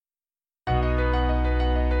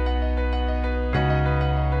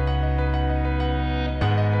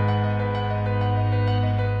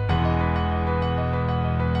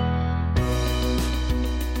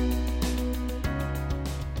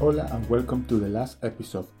Hola and welcome to the last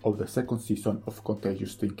episode of the second season of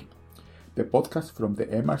Contagious Thinking, the podcast from the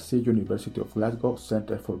MRC University of Glasgow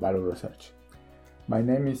Centre for Viral Research. My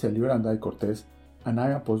name is Elior Anday Cortez and I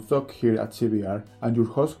am a postdoc here at CVR and your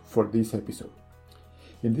host for this episode.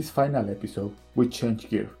 In this final episode, we change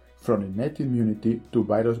gear from innate immunity to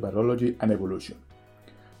virus virology and evolution.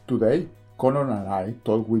 Today, Connor and I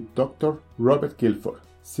talk with Dr. Robert Gifford,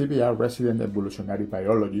 CVR resident evolutionary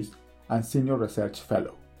biologist and senior research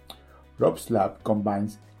fellow. Rob's lab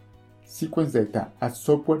combines sequence data and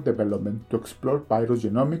software development to explore virus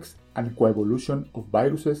genomics and coevolution of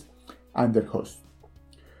viruses and their hosts.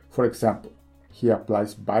 For example, he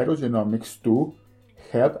applies virus genomics to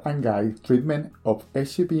help and guide treatment of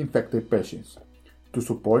HCV-infected patients, to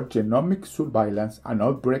support genomic surveillance and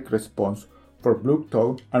outbreak response for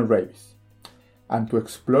blood and rabies, and to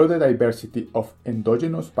explore the diversity of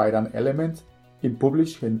endogenous viral elements in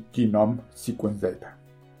published genome sequence data.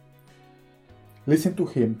 Listen to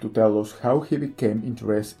him to tell us how he became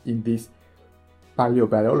interested in this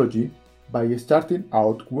paleobiology by starting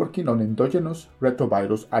out working on endogenous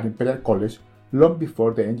retrovirus at Imperial College long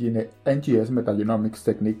before the NGS metagenomics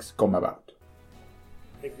techniques come about.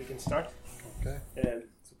 I think we can start. Okay.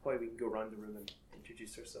 So probably we can go around the room and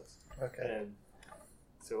introduce ourselves. Okay.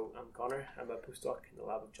 So I'm Connor. I'm a postdoc in the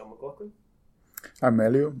lab of John McLaughlin. I'm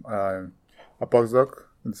Elio. I'm a postdoc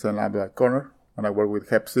in the same lab like Connor, and I work with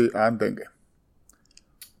Hep C and dengue.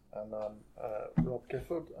 And I'm Rob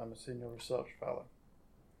Gifford. I'm a senior research fellow.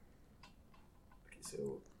 Okay,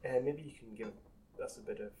 so maybe you can give us a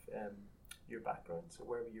bit of your background. So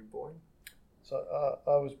where were you born? So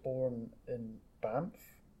I was born in Banff,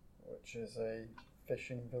 which is a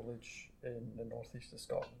fishing village in the northeast of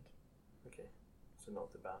Scotland. Okay, so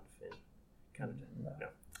not the Banff in Canada.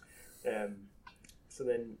 No. So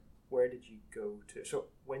then, where did you go to? So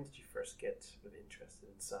when did you first get sort of interested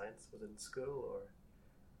in science? Was it in school or?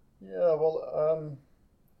 Yeah, well,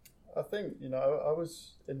 I think, I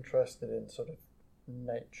was interested in sort of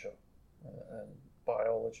nature and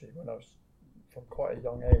biology when I was from quite a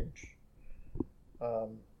young age.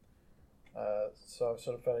 So I was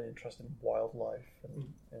sort of very interested in wildlife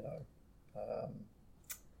and,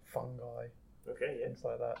 fungi, okay, yeah. things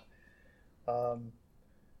like that.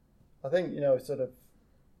 I think, sort of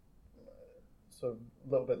a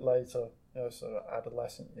little bit later, sort of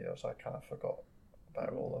adolescent years, I kind of forgot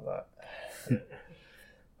about all of that.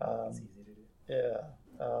 It's easy to do. Yeah.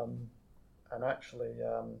 And actually,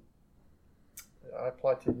 I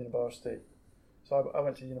applied to university. So I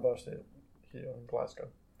went to university here in Glasgow.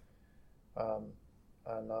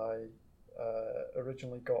 And I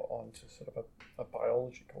originally got onto sort of a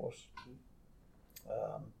biology course.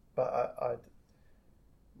 But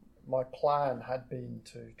my plan had been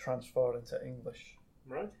to transfer into English.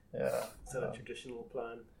 Right. Yeah. Is that a traditional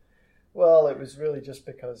plan? Well, it was really just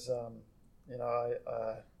because, I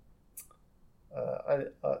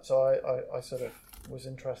sort of was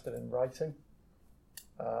interested in writing,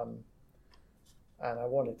 and I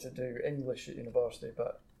wanted to do English at university,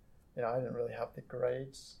 but I didn't really have the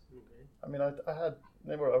grades. Okay. I mean,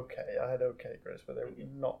 they were okay. I had okay grades, but they were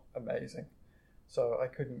not amazing, so I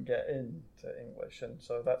couldn't get into English, and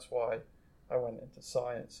so that's why I went into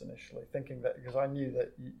science initially, thinking that because I knew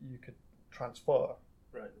that you could transfer.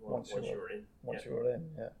 Right. Once you were in. Once you were in,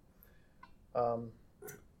 yeah.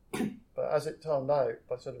 But as it turned out,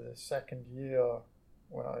 by sort of the second year,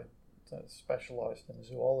 when I specialised in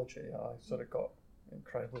zoology, I sort of got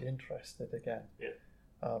incredibly interested again.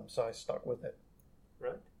 Yeah. So I stuck with it.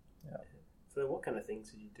 Right. Yeah. So what kind of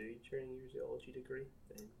things did you do during your zoology degree?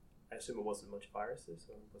 I assume it wasn't much viruses,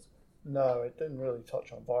 or was it? No, it didn't really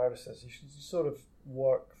touch on viruses. You sort of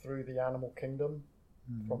work through the animal kingdom,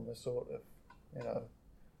 from the sort of,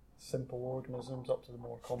 simple organisms up to the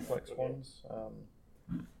more complex ones.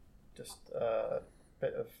 Just a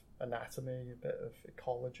bit of anatomy, a bit of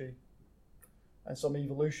ecology, and some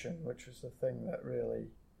evolution, which was the thing that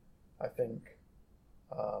really, I think,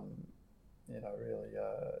 really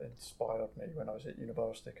inspired me when I was at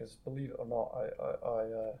university. Because believe it or not,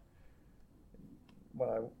 I when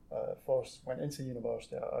I first went into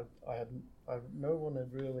university, no one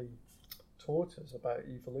had really taught us about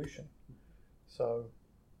evolution, so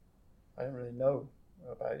I didn't really know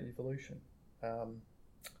about evolution,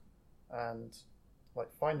 and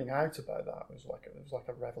like finding out about that was like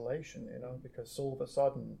a revelation, because all of a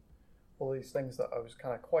sudden, all these things that I was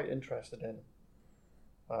kind of quite interested in,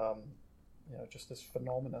 just this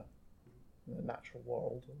phenomena in the natural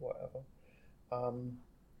world or whatever,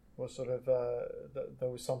 was sort of there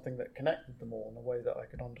was something that connected them all in a way that I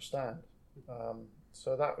could understand.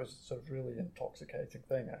 So that was sort of really intoxicating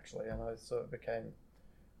thing, actually, and I sort of became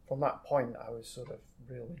from that point, I was sort of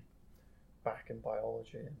really back in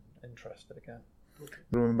biology and interested again.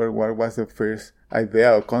 Remember what was the first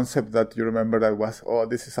idea or concept that you remember that was, oh,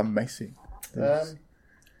 this is amazing?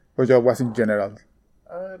 Or just was in general?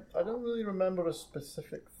 I don't really remember a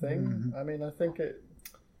specific thing. Mm-hmm. I mean, I think it's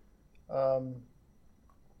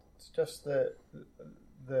just that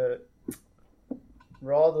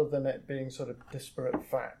rather than it being sort of disparate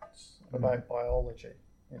facts about biology,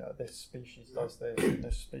 you know, this species does this and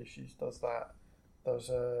this species does that, there's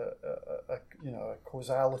a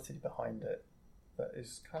causality behind it that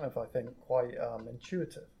is kind of, I think, quite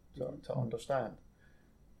intuitive to understand.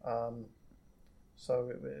 So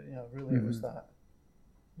it, really it was that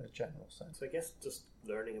in a general sense. So I guess just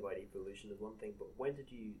learning about evolution is one thing, but when did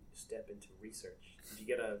you step into research? Did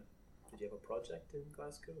you have a project in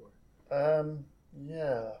Glasgow? Or?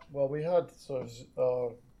 Yeah, well, we had sort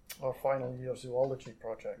of our final year zoology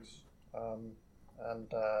projects, and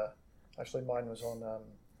actually mine was on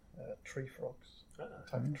tree frogs,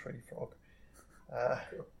 type of tree frog,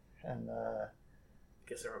 and I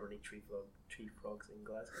guess there aren't any tree frogs in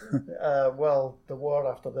Glasgow. well, there were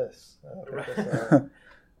after this. Because,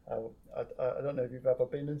 I don't know if you've ever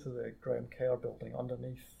been into the Graham Kerr building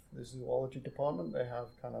underneath the zoology department. They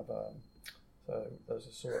have kind of so there's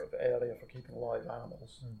a sort of area for keeping live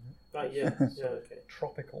animals. Okay.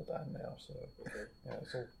 Tropical down there, so it's all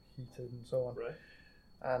heated and so on. Right.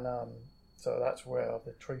 And so that's where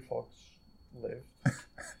the tree frogs lived.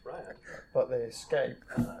 Right. But they escaped,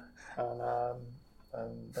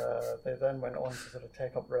 and they then went on to sort of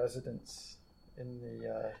take up residence in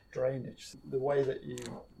the drainage. The way that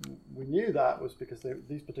we knew that was because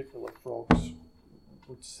these particular frogs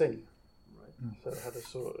would sing. Right. So it had a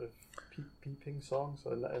sort of peeping song,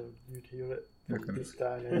 so you'd hear it just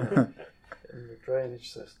down in the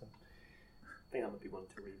drainage system. I think that would be one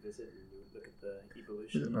to revisit and look at the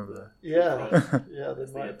evolution of the they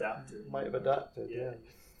might have adapted.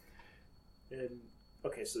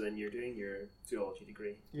 Okay, so then you're doing your zoology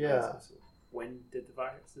degree. Yeah. So when did the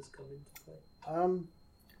viruses come into play?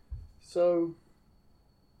 So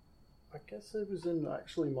I guess it was in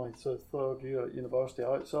actually my sort of third year at university.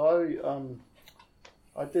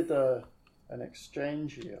 I did an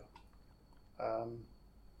exchange year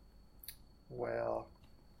where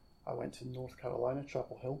I went to North Carolina,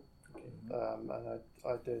 Chapel Hill, and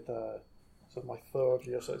I did so my third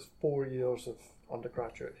year. So it's 4 years of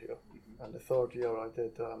undergraduate here, and the third year I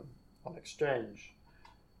did on exchange,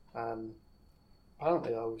 and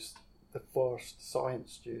apparently I was the first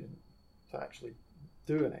science student to actually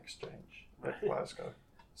do an exchange at Glasgow.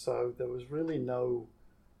 So there was really no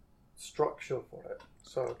structure for it.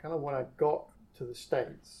 So kind of when I got to the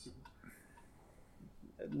States,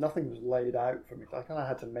 nothing was laid out for me. I kind of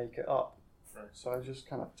had to make it up. Right. So I just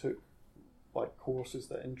kind of took like courses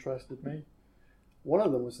that interested me. One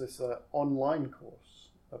of them was this online course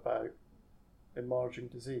about emerging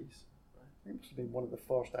disease. I think it must have been one of the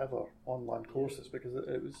first ever online courses because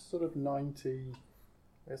it was sort of I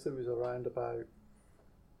guess it was around about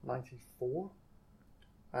 94.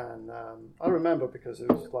 And I remember because it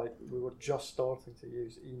was like we were just starting to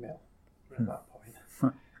use email at that point.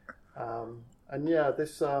 And yeah,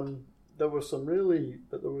 there were some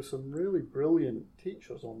really brilliant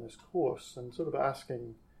teachers on this course, and sort of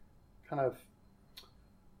asking, it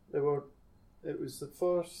was the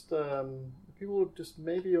first people were just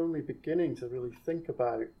maybe only beginning to really think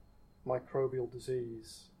about microbial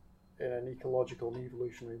disease in an ecological and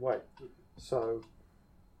evolutionary way. So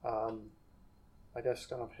I guess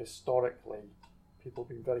kind of historically, people have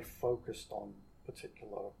been very focused on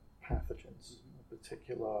particular pathogens,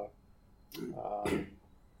 particular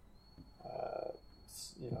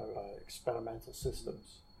experimental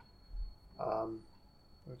systems.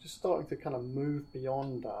 We're just starting to kind of move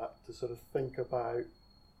beyond that to sort of think about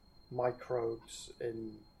microbes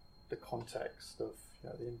in the context of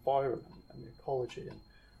the environment and the ecology, and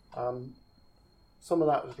some of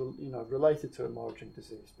that was related to emerging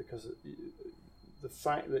disease because the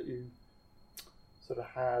fact that you sort of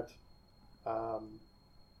had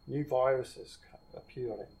new viruses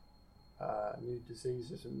appearing, new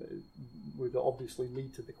diseases, and it would obviously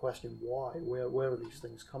lead to the question why, where are these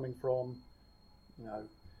things coming from?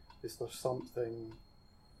 Is there some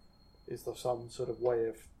sort of way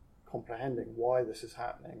of comprehending why this is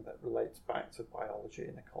happening that relates back to biology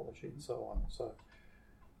and ecology and so on? So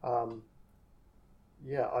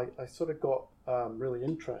I sort of got really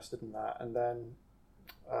interested in that, and then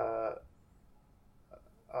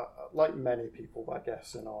like many people, I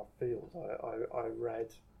guess, in our field, I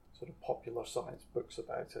read sort of popular science books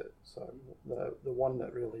about it. So the one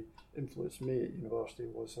that really influenced me at university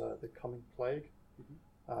was The Coming Plague.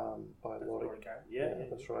 by Laurie. Yeah,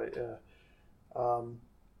 that's right. Yeah,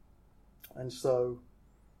 and so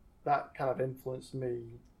that kind of influenced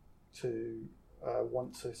me to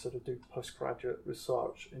want to sort of do postgraduate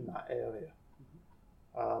research in that area.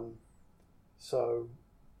 So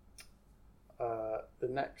the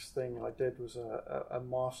next thing I did was a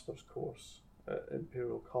master's course at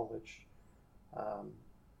Imperial College.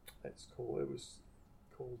 It was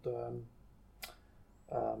called the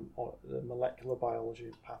molecular biology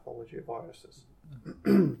and pathology of viruses.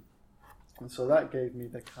 And so that gave me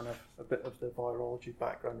the kind of a bit of the virology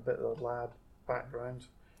background, a bit of the lab background.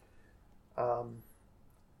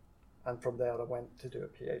 And from there I went to do a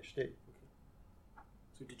PhD. Okay.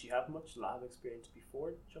 So did you have much lab experience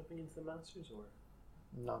before jumping into the Masters, or?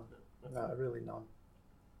 None. No, really none.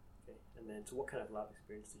 Okay. And then, so what kind of lab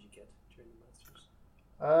experience did you get during the Masters?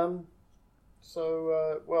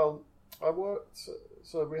 Well, I worked,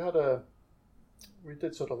 so we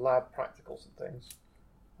did sort of lab practicals and things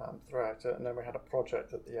throughout it, and then we had a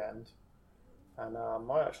project at the end. And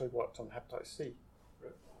I actually worked on hepatitis C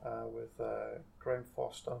with Graham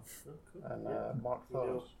Foster and Mark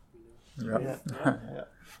Thurles. Yeah.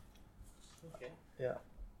 Okay. Yeah.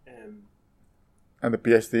 And the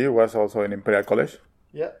PhD was also in Imperial College?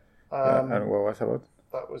 Yeah. And what was about?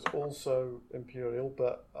 That was also Imperial,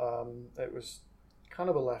 but it was kind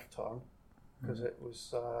of a left turn because it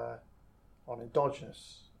was on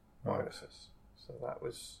endogenous viruses. So that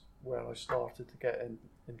was where I started to get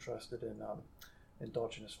interested in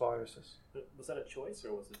endogenous viruses. But was that a choice,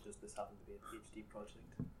 or was it just this happened to be a PhD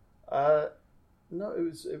project? No,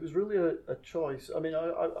 it was really a choice. I mean,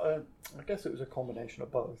 I guess it was a combination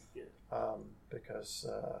of both. Yeah. Because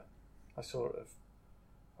I sort of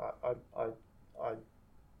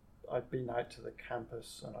I'd been out to the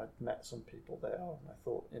campus and I'd met some people there, and I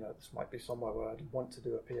thought, this might be somewhere where I'd want to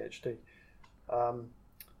do a PhD.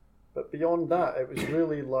 But beyond that, it was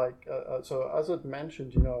really like so. As I'd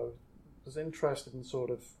mentioned, I was interested in sort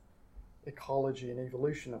of ecology and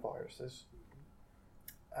evolution of viruses,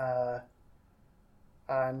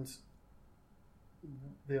 and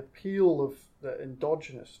the appeal of the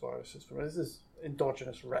endogenous viruses. This is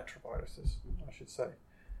endogenous retroviruses, I should say.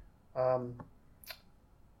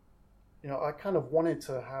 I kind of wanted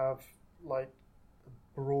to have like a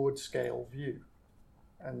broad scale view,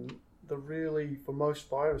 and for most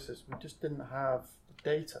viruses, we just didn't have the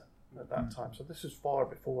data at that time. So this is far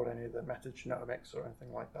before any of the metagenomics or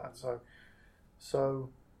anything like that. So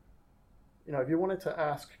if you wanted to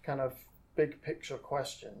ask kind of big picture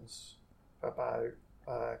questions about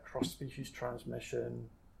cross-species transmission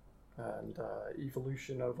and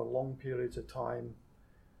evolution over long periods of time,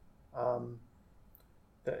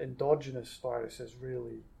 the endogenous viruses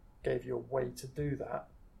really gave you a way to do that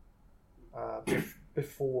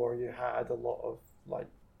before you had a lot of like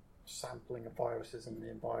sampling of viruses in the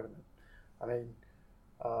environment. I mean,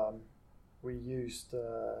 we used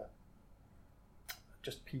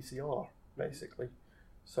just PCR basically.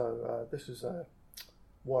 So this was a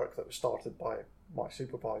work that was started by my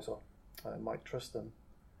supervisor, Mike Tristan,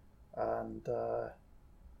 and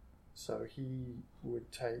so he would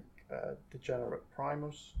take degenerate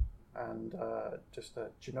primers and just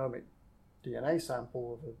a genomic DNA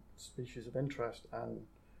sample of a species of interest, and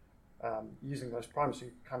using those primers,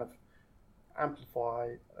 you kind of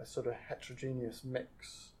amplify a sort of heterogeneous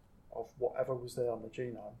mix of whatever was there on the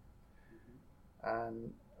genome.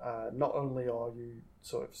 And not only are you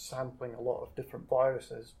sort of sampling a lot of different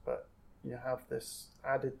viruses, but you have this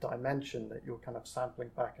added dimension that you're kind of sampling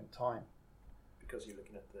back in time. Because you're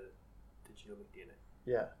looking at the genomic DNA.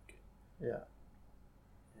 Yeah. Okay. Yeah.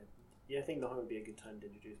 Yeah, I think now would be a good time to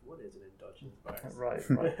introduce what is an endogenous virus.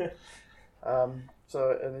 Right.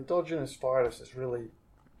 So an endogenous virus is really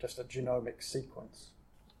just a genomic sequence.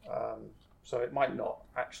 So it might not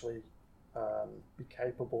actually be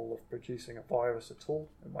capable of producing a virus at all.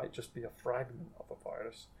 It might just be a fragment of a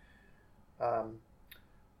virus.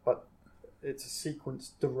 But it's a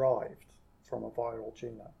sequence derived from a viral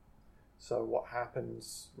genome. So what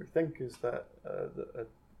happens, we think, is that a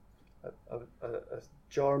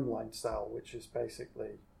germline cell, which is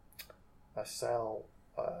basically a cell,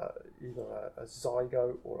 either a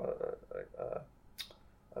zygote or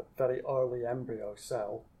a very early embryo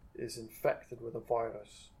cell, is infected with a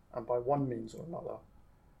virus, and by one means or another,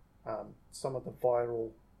 some of the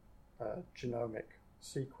viral genomic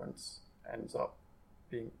sequence ends up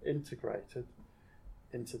being integrated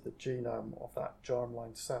into the genome of that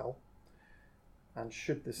germline cell, and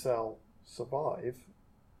should the cell survive,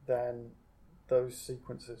 then those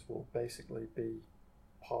sequences will basically be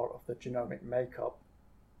part of the genomic makeup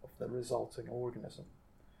of the resulting organism.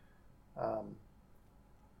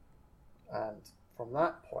 And from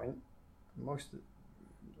that point,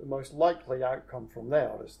 the most likely outcome from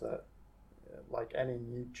there is that, like any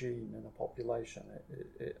new gene in a population,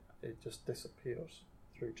 it just disappears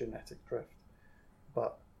through genetic drift.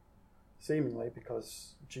 But seemingly,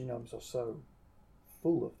 because genomes are so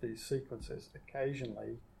full of these sequences,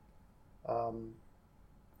 occasionally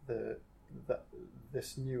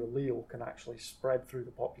this new allele can actually spread through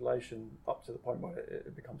the population up to the point where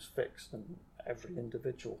it becomes fixed, and every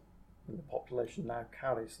individual in the population now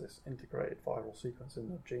carries this integrated viral sequence in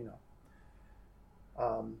their genome.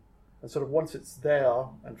 And sort of once it's there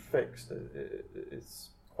and fixed, it's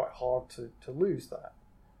quite hard to lose that.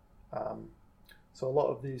 So a lot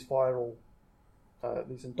of these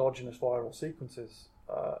these endogenous viral sequences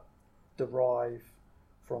derive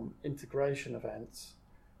from integration events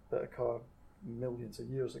that occur millions of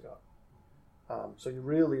years ago. So you're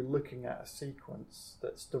really looking at a sequence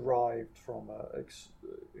that's derived from an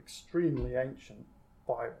extremely ancient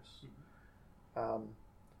virus.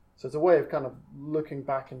 So it's a way of kind of looking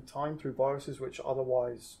back in time through viruses, which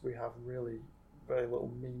otherwise we have really very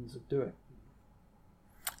little means of doing.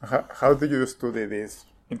 How do you study these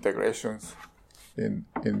integrations in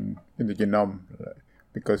the genome?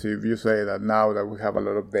 Because if you say that now that we have a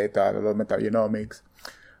lot of data, a lot of metagenomics,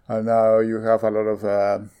 and now you have a lot of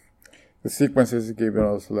the sequences giving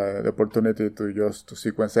us the opportunity to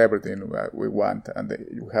sequence everything we want, and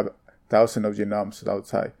you have thousands of genomes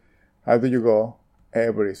outside. How do you go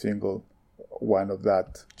every single one of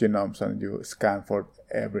that genomes and you scan for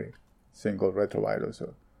every single retrovirus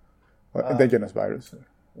or endogenous virus?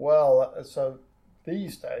 Well, so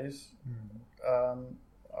these days,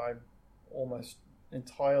 I almost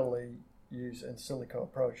entirely use in silico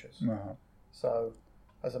approaches. Uh-huh. So,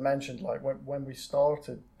 as I mentioned, like when we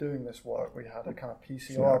started doing this work, we had a kind of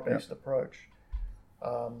PCR-based approach.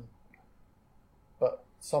 But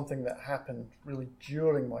something that happened really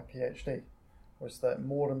during my PhD was that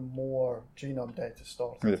more and more genome data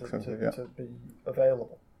started to be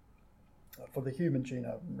available. For the human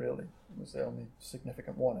genome, really, was the only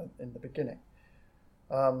significant one in the beginning.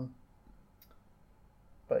 But,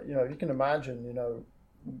 you can imagine, you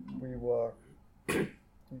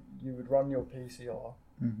would run your PCR.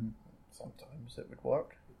 Mm-hmm. Sometimes it would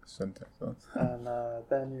work. Sometimes. And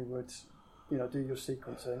then you would, do your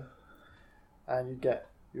sequencing, and you get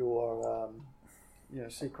your,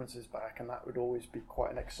 sequences back, and that would always be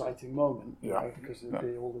quite an exciting moment, because it would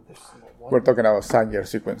be all of this. We're talking about Sanger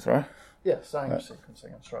sequence, right? Yeah, Sanger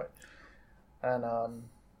sequencing, that's right. And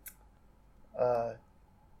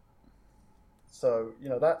so,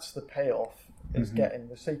 that's the payoff, is getting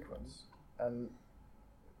the sequence. And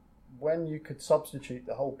when you could substitute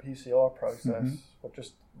the whole PCR process for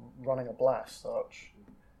just running a blast search,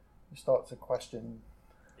 you start to question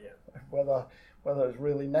whether it's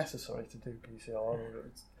really necessary to do PCR, or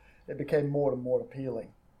it became more and more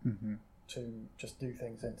appealing to just do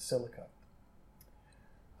things in silico.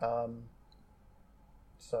 And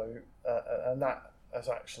that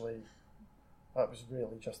was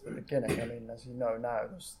really just the beginning. I mean, as you know now,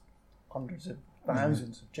 there's hundreds of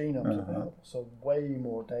thousands of genomes available, so way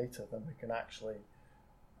more data than we can actually,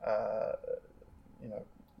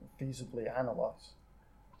 feasibly analyze.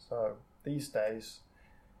 So these days,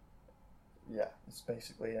 it's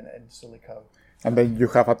basically in silico. And then you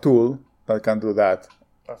have a tool that can do that.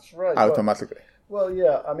 That's right. Automatically. Well,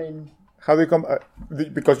 yeah, I mean... How do you come...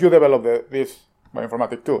 because you developed this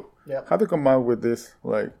bioinformatic tool. Yeah. How do you come up with this,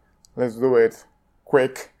 like, let's do it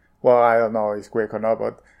quick? Well, I don't know if it's quick or not,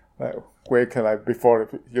 but quick, like before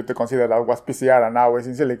you to consider that was PCR and now it's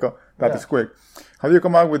in silico, that is quick. How do you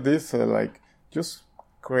come up with this? Just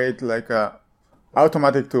create like a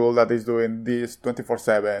automatic tool that is doing this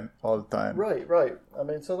 24/7 all the time. Right. I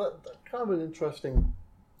mean, so that kind of an interesting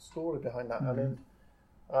story behind that. I mean,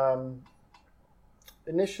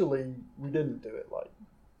 initially we didn't do it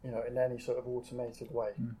in any sort of automated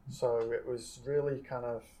way. So it was really kind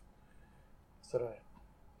of sort of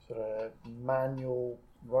manual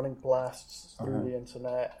running blasts through the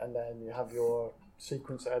internet, and then you have your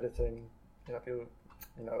sequence editing, you have your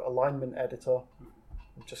alignment editor,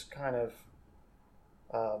 and just kind of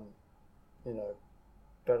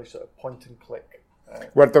very sort of point and click.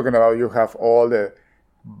 We're talking about you have all the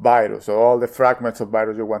virus or all the fragments of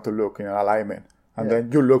virus you want to look in an alignment, and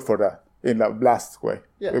then you look for that in a blast way.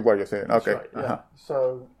 Yeah, is what you're saying. Okay. Right, yeah.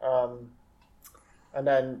 So and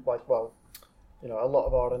then a lot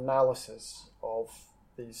of our analysis of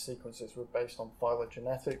these sequences were based on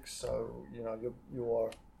phylogenetics. So you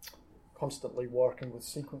are constantly working with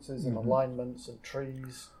sequences and alignments and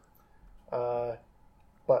trees.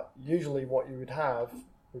 But usually what you would have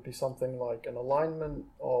would be something like an alignment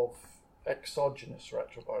of exogenous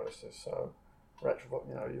retroviruses, so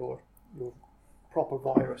your proper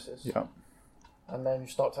viruses. Yeah. And then you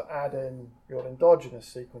start to add in your endogenous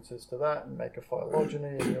sequences to that and make a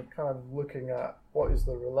phylogeny, and you're kind of looking at what is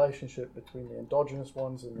the relationship between the endogenous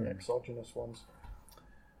ones and the exogenous ones.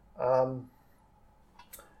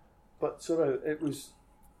 But sort of, it was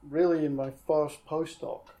really in my first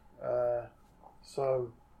postdoc.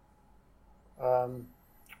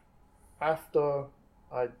 After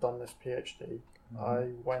I'd done this PhD, I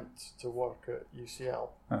went to work at UCL,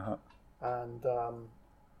 and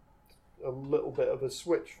a little bit of a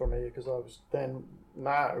switch for me because I was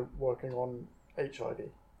now working on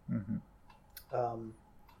HIV,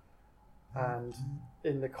 and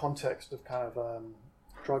in the context of kind of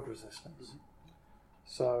drug resistance.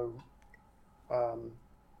 So,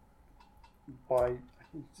 by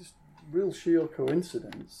just real sheer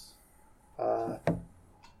coincidence,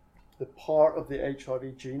 the part of the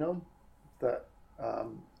HIV genome that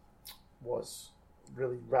was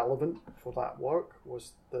really relevant for that work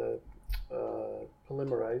was the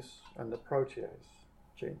polymerase and the protease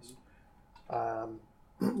genes,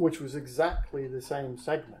 which was exactly the same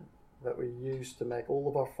segment that we used to make all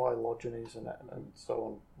of our phylogenies and so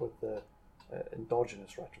on with the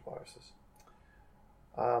endogenous retroviruses.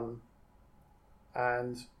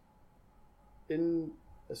 And in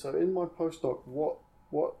my postdoc,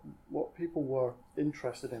 what people were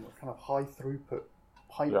interested in were kind of high throughput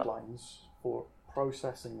pipelines for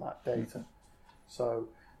processing that data. So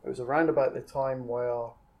it was around about the time where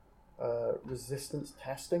resistance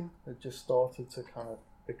testing had just started to kind of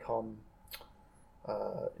become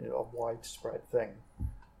a widespread thing.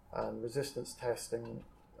 And resistance testing,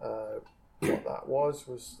 what that was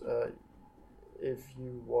if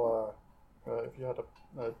you had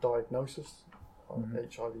a diagnosis of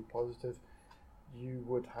HIV positive, you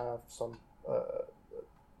would have some.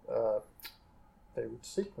 They would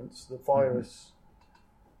sequence the virus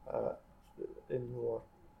in your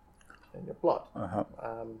blood,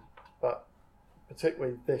 but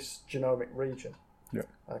particularly this genomic region,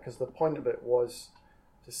 because the point of it was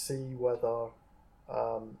to see whether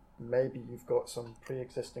maybe you've got some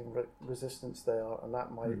pre-existing resistance there, and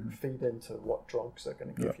that might feed into what drugs they're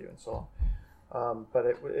going to give you and so on. But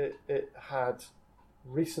it had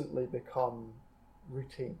recently become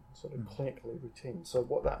routine, sort of clinically routine. So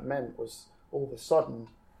what that meant was all of a sudden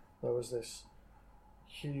there was this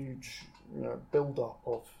huge build-up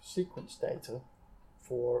of sequence data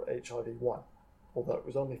for HIV-1, although it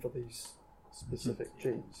was only for these specific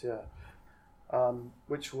genes,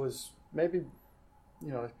 which was maybe,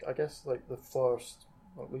 I guess like the first,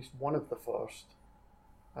 or at least one of the first,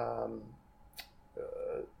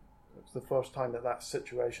 it was the first time that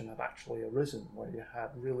situation had actually arisen, where you had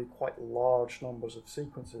really quite large numbers of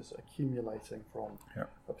sequences accumulating from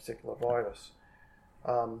a particular virus.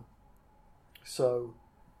 So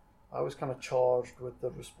I was kind of charged with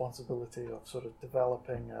the responsibility of sort of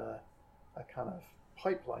developing a kind of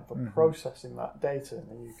pipeline for processing that data in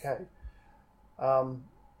the UK.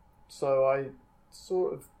 So I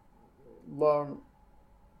sort of learned,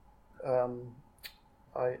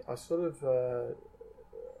 I sort of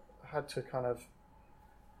had to kind of,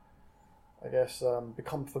 I guess,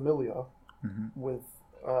 become familiar with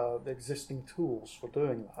the existing tools for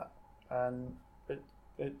doing that. And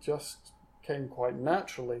it just came quite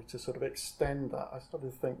naturally to sort of extend that. I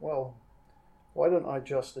started to think, well, why don't I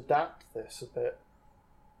just adapt this a bit,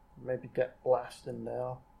 maybe get BLAST in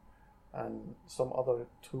there and some other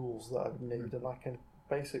tools that I would need, and I can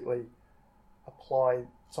basically apply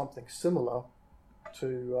something similar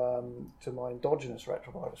to my endogenous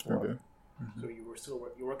retrovirus work. Okay. So you were still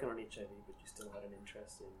working on HIV, but you still had an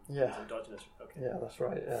interest in endogenous. Okay. Yeah, that's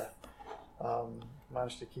right. Yeah,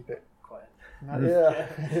 managed to keep it quiet. Yeah,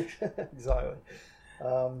 exactly.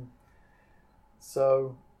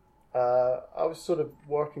 So I was sort of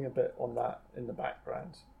working a bit on that in the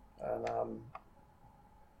background, and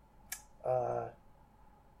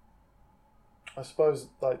I suppose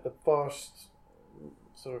like the first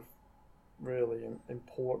sort of really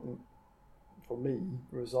important for me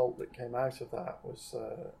result that came out of that was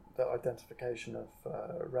the identification of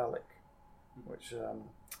relic, which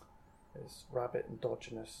is rabbit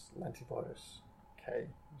endogenous lentivirus K,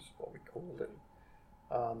 is what we called it.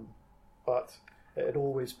 But it had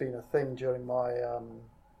always been a thing during my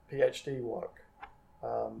PhD work.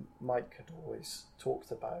 Mike had always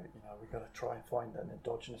talked about, we've got to try and find an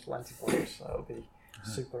endogenous lentivirus. That would be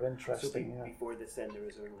super interesting. So before this, then there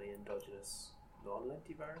was only endogenous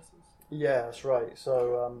non-lentiviruses? Yeah, that's right.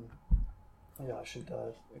 So I should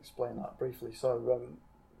explain that briefly. So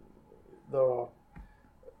there are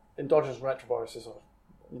endogenous retroviruses are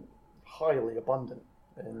highly abundant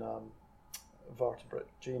in vertebrate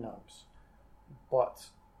genomes, but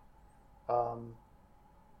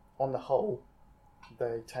on the whole,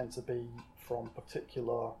 they tend to be from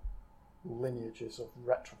particular lineages of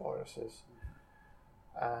retroviruses,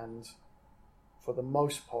 and for the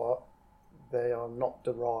most part, they are not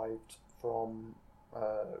derived from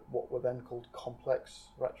what were then called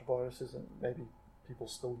complex retroviruses, and maybe people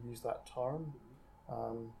still use that term.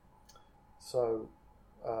 So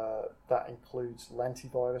that includes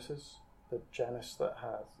lentiviruses, the genus that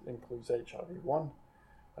includes HIV-1,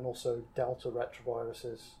 and also delta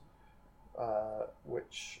retroviruses,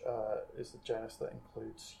 which is the genus that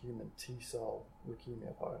includes human T-cell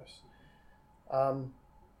leukemia virus.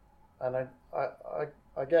 And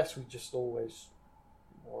I guess we just always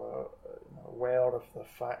were aware of the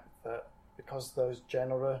fact that because those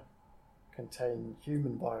genera contain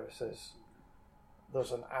human viruses,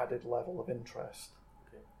 there's an added level of interest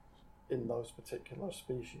in those particular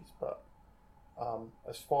species. But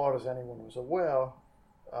as far as anyone was aware,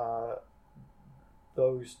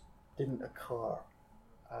 those didn't occur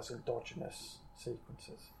as endogenous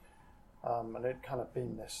sequences. And it'd kind of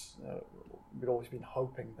been this, we'd always been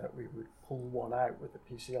hoping that we would pull one out with the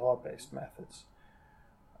PCR-based methods.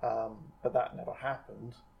 But that never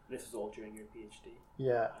happened. This was all during your PhD?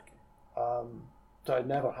 Yeah. Okay. So it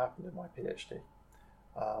never happened in my PhD.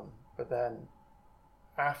 But then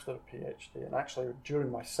after the PhD, and actually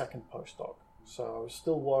during my second postdoc, so I was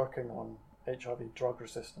still working on HIV drug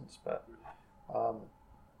resistance, but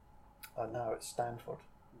now at Stanford.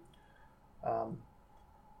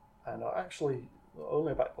 And I actually,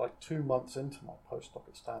 only about like 2 months into my postdoc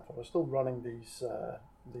at Stanford, I was still running these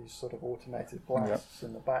sort of automated blasts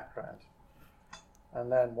in the background.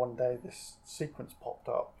 And then one day this sequence popped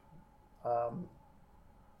up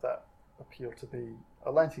that appeared to be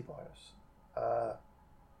a lentivirus.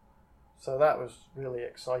 So that was really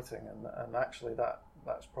exciting, and actually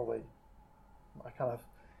that's probably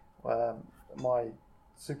my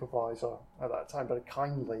supervisor at that time very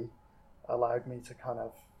kindly allowed me to kind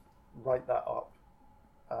of write that up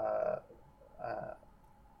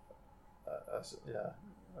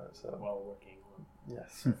while working on.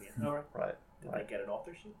 Yes. All right. Right. Did they get an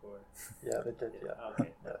authorship or? Yeah, they did. Yeah.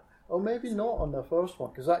 Okay. Yeah. Oh, maybe not on the first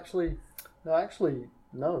one, because actually,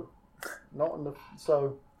 no, not on the.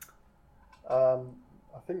 So,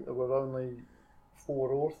 I think there were only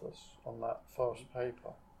 4 authors on that first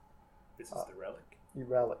paper. This is the relic. The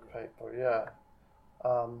relic paper, yeah.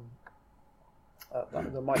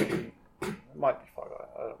 There might be 5. I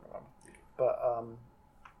don't remember. But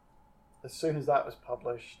as soon as that was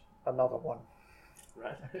published, another one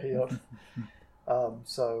appeared.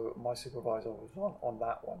 So my supervisor was on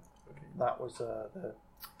that one. Okay. That was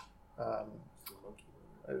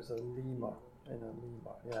it was a lemur in a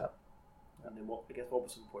lemur, yeah. And then what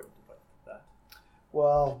was important about that?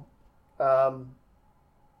 Well,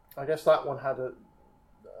 I guess that one had an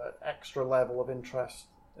extra level of interest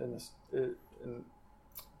in this, in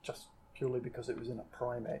just purely because it was in a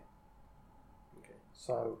primate. Okay.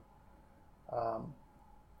 So,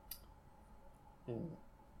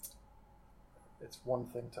 it's one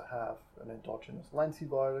thing to have an endogenous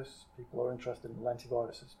lentivirus. People are interested in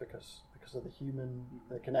lentiviruses because of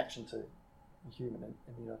the connection to human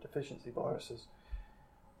immunodeficiency viruses.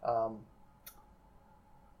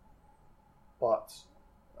 But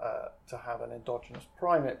to have an endogenous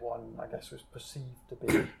primate one, I guess, was perceived to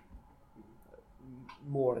be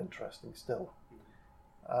more interesting still.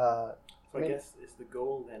 So I guess is the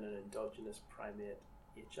goal then an endogenous primate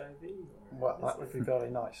HIV? Well, that would be very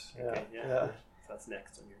nice. Yeah. Okay, yeah. So that's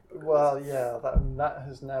next on your book. Well, yeah, that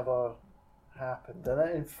has never happened. And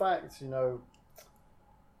in fact, the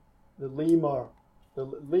lemur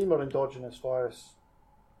endogenous virus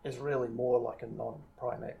is really more like a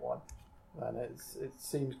non-primate one. And it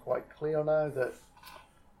seems quite clear now that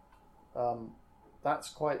that's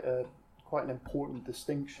quite an important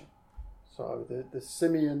distinction. So the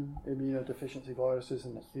simian immunodeficiency viruses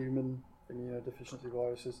and the human immunodeficiency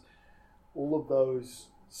viruses, all of those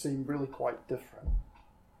seem really quite different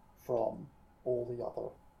from all the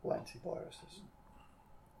other lentiviruses.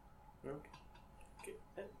 Okay.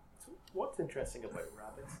 So what's interesting about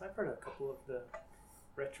rabbits? I've heard a couple of the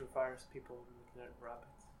retrovirus people looking at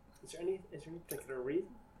rabbits. Is there any particular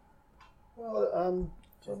reason? Well, I'm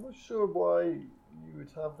not sure why you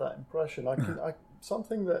would have that impression.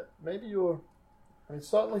 Something that maybe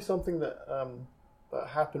certainly something that that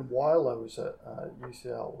happened while I was at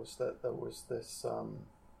UCL was that there was this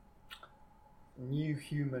new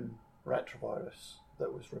human retrovirus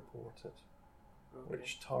that was reported,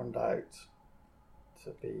 which turned out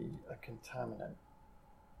to be a contaminant.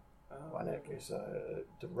 schizophrenic is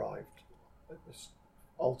derived. It was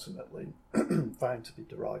ultimately found to be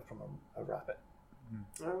derived from a rabbit.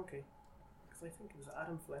 Oh, okay. Because I think it was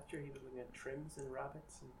Adam Fletcher. He was looking at trims in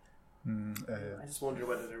rabbits, and I just wondered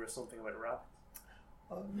whether there was something about rabbits.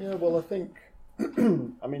 Yeah, well, I think.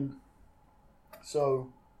 I mean,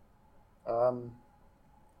 so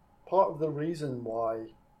part of the reason why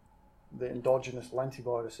the endogenous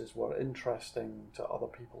lentiviruses were interesting to other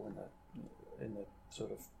people in the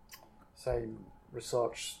sort of same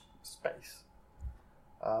research space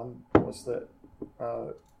was that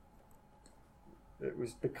it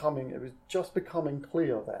was just becoming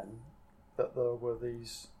clear then that there were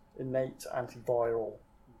these innate antiviral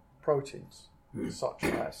proteins such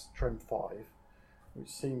as TRIM5, which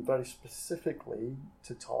seemed very specifically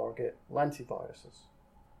to target lentiviruses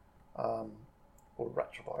or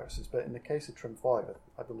retroviruses. But in the case of TRIM5,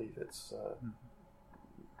 I believe it's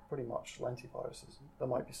pretty much lentiviruses. There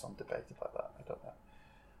might be some debate about that. I don't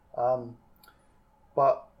know.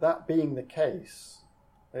 But that being the case,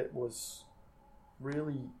 it was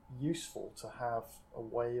really useful to have a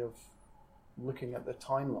way of looking at the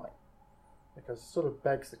timeline, because it sort of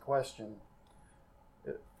begs the question,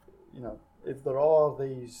 if there are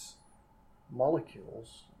these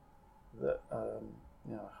molecules that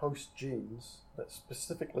host genes that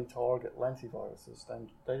specifically target lentiviruses, then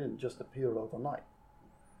they didn't just appear overnight.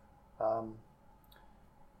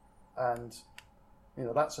 And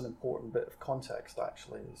that's an important bit of context,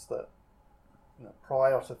 actually, is that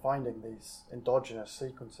prior to finding these endogenous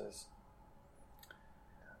sequences,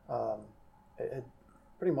 it had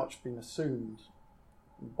pretty much been assumed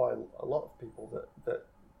by a lot of people that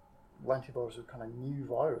lentiviruses were kind of new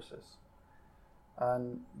viruses.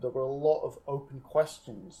 And there were a lot of open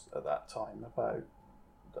questions at that time about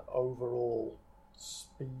the overall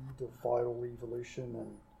speed of viral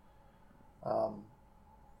evolution.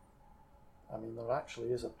 And there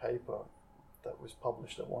actually is a paper that was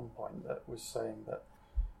published at one point that was saying that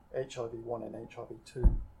HIV-1 and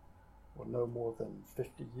HIV-2 were no more than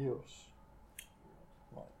 50 years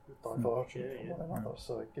divergent from one another.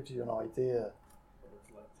 So it gives you an idea.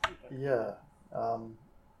 Yeah.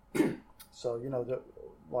 So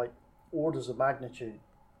the orders of magnitude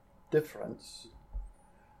difference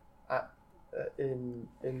in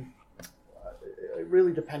it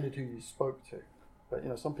really depended who you spoke to, but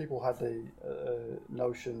some people had the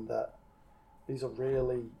notion that these are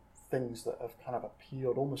really things that have kind of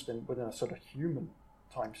appeared almost within a sort of human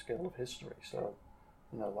timescale of history. So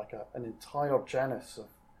like an entire genus of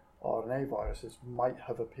RNA viruses might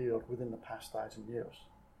have appeared within the past 1,000 years.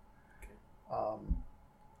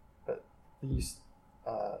 But these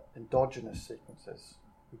endogenous sequences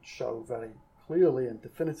would show very clearly and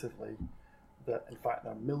definitively that, in fact,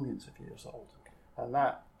 they're millions of years old. And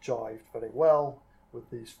that jived very well with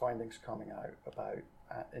these findings coming out about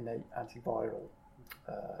innate antiviral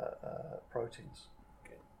proteins.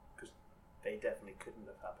 Okay, because they definitely couldn't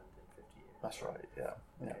have happened in 50 years. That's right, yeah.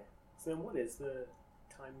 Okay. So then what is the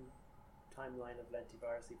timeline of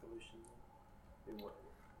lentivirus evolution?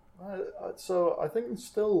 So I think it's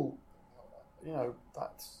still,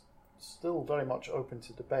 that's still very much open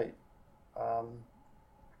to debate.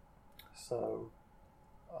 So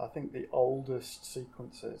I think the oldest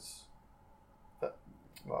sequences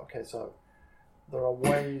so there are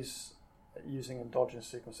ways using endogenous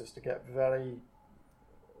sequences to get really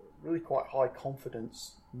quite high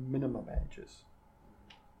confidence minimum ages,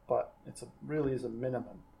 but really is a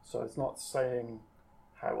minimum. So it's not saying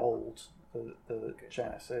how old the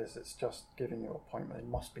genus is, it's just giving you a point where it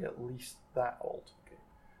must be at least that old.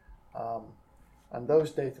 And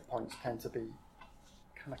those data points tend to be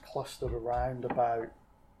kind of clustered around about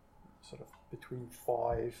sort of between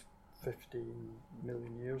 15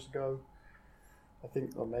 million years ago. I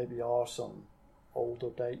think there maybe are some older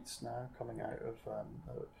dates now coming out of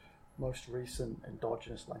the most recent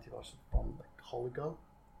endogenous lentivirus from the coligo,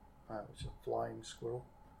 which is a flying squirrel.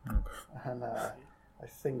 And I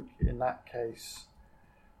think in that case,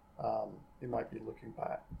 you might be looking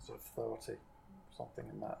back sort of 30, something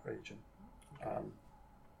in that region.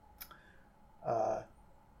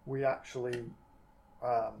 We actually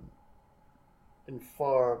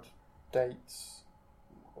inferred dates,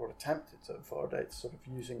 or attempted to infer dates, sort of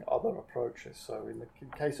using other approaches. So in the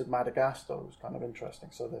case of Madagascar, it was kind of interesting.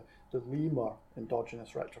 So the lemur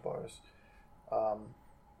endogenous retrovirus,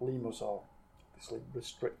 lemurs are obviously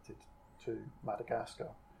restricted to Madagascar,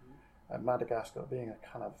 and Madagascar, being a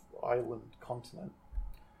kind of island continent,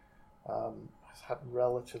 has had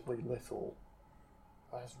relatively little,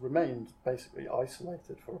 has remained basically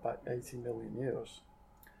isolated for about 80 million years.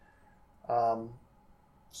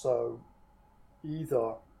 So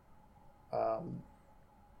either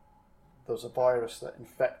there's a virus that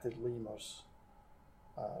infected lemurs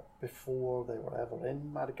before they were ever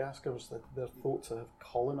in Madagascar. They're thought to have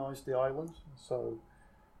colonized the island. So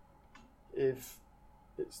if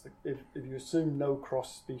you assume no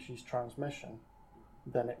cross-species transmission,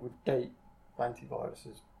 then it would date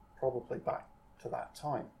lentiviruses probably back to that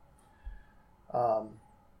time.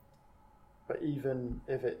 But even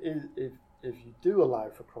if you do allow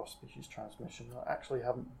for cross-species transmission, there actually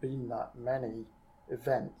haven't been that many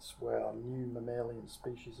events where new mammalian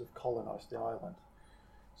species have colonized the island.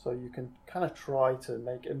 So you can kind of try to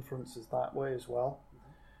make inferences that way as well.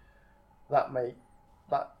 That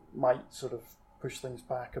might sort of push things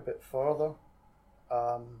back a bit further.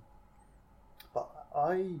 But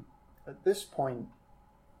at this point,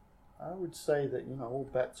 I would say that, all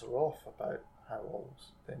bets are off about how old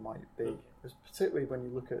they might be. Particularly when you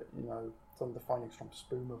look at, some of the findings from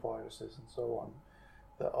spuma viruses and so on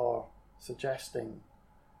that are suggesting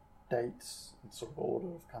dates in sort of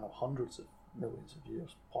order of kind of hundreds of millions of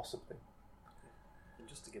years, possibly. And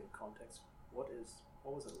just to give a context, what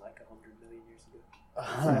was it like 100 million years ago?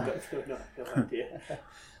 No idea.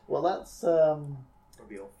 Well, that's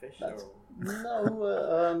real fish.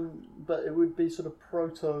 No, but it would be sort of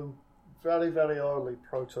very, very early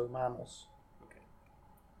proto mammals.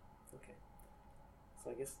 Okay. So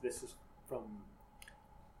I guess this is from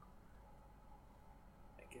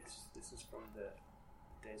the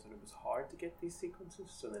days when it was hard to get these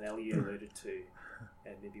sequences. So then Ellie alluded to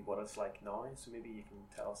maybe what it's like now. So maybe you can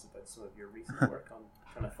tell us about some of your recent work on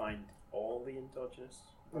trying to find all the endogenous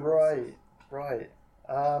viruses. Right.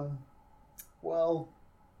 Well,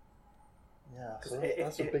 yeah. So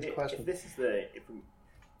that's a big question. If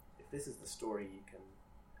this is the story you can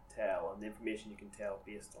tell and the information you can tell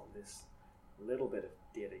based on this little bit of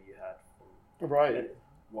data you had from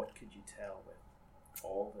what could you tell with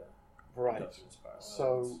all the endogenous viruses?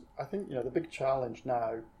 So I think the big challenge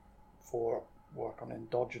now for work on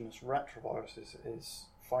endogenous retroviruses is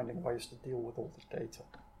finding ways to deal with all the data.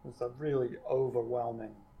 There's a really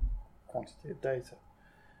overwhelming quantity of data.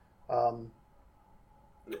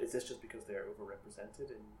 Is this just because they're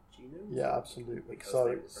overrepresented in genomes? Yeah, absolutely.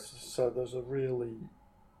 So there's a really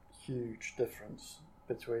huge difference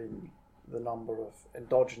between the number of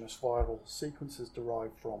endogenous viral sequences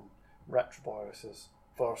derived from retroviruses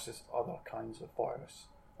versus other kinds of virus.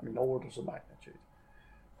 I mean, orders of magnitude.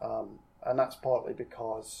 And that's partly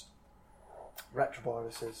because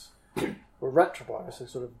retroviruses,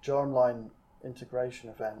 sort of germline integration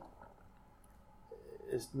event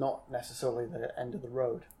is not necessarily the end of the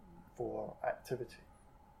road for activity.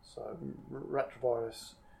 So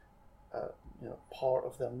retrovirus, part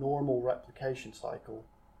of their normal replication cycle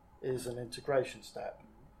is an integration step,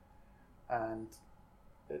 and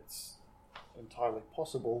it's entirely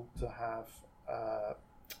possible to have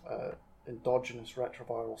endogenous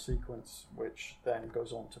retroviral sequence which then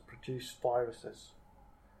goes on to produce viruses,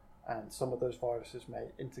 and some of those viruses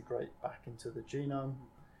may integrate back into the genome,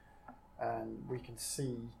 and we can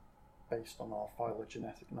see based on our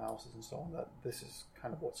phylogenetic analysis and so on that this is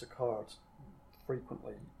kind of what's occurred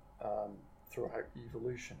frequently throughout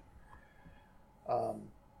evolution.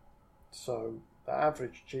 So the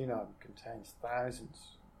average genome contains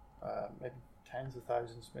thousands, maybe tens of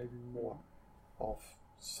thousands, maybe more, of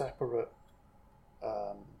separately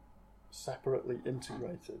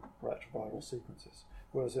integrated retroviral sequences,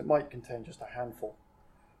 whereas it might contain just a handful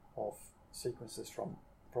of sequences from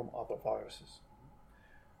other viruses.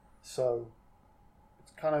 So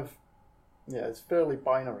it's kind of, it's fairly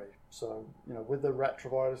binary. So, with the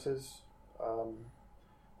retroviruses,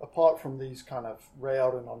 apart from these kind of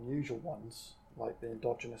rare and unusual ones, like the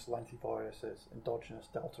endogenous lentiviruses, endogenous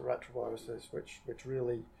delta retroviruses, which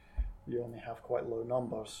really you only have quite low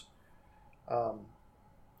numbers,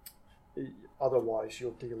 otherwise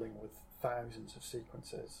you're dealing with thousands of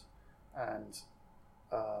sequences, and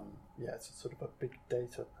it's sort of a big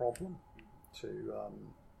data problem to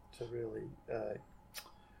really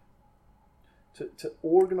to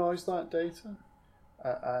organize that data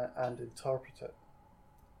and interpret it.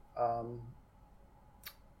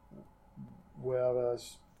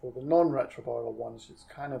 Whereas for the non-retroviral ones, it's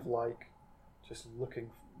kind of like just looking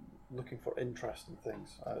for interesting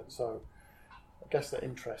things. So I guess the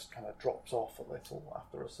interest kind of drops off a little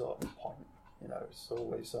after a certain point. It's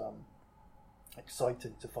always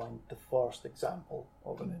exciting to find the first example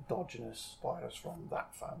of an endogenous virus from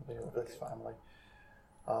that family or this family.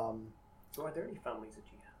 So are there any families that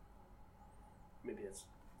you have? Maybe it's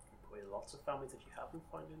probably lots of families that you haven't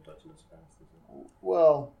found endogenous viruses?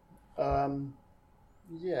 Well,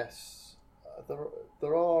 yes.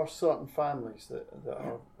 There are certain families that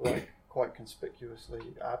are like quite conspicuously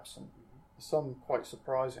absent. Some quite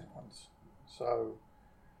surprising ones. So,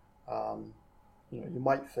 you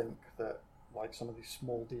might think that like some of these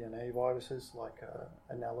small DNA viruses, like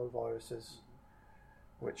anelloviruses,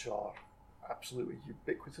 which are absolutely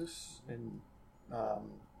ubiquitous in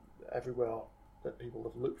everywhere that people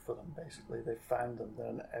have looked for them. Basically, they've found them. They're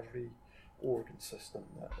in every organ system.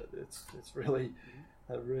 It's really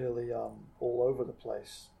all over the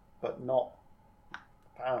place, but not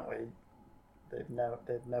apparently. They've never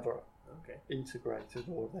integrated,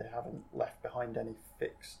 or they haven't left behind any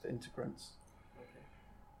fixed integrants.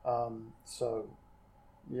 So,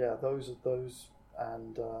 yeah, those,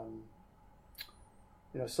 and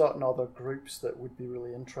certain other groups that would be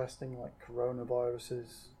really interesting, like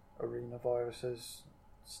coronaviruses, arenaviruses.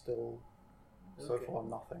 Still, so far,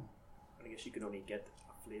 nothing. I guess you can only get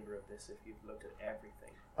a flavour of this if you've looked at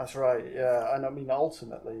everything. That's right. Yeah, and I mean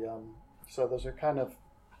ultimately, so there's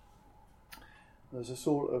a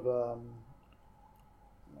sort of I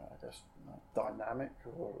guess dynamic,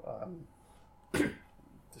 or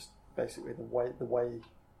just basically the way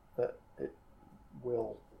that it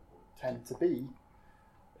will tend to be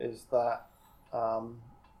is that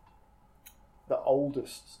the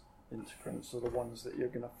oldest integrants are the ones that you're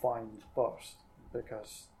going to find first,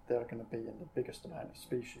 because they're going to be in the biggest amount of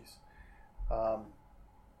species.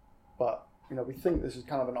 But we think this is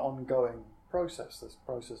kind of an ongoing process, this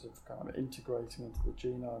process of kind of integrating into the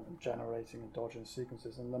genome and generating endogenous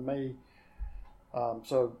sequences, and there may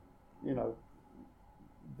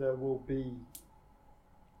there will be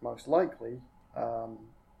most likely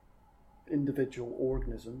individual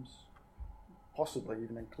organisms, possibly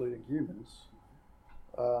even including humans,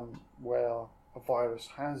 where a virus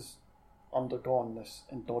has undergone this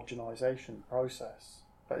endogenization process,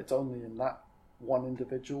 but it's only in that one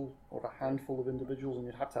individual or a handful of individuals, and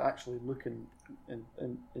you'd have to actually look in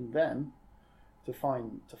them to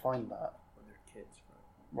find that. When they're kids,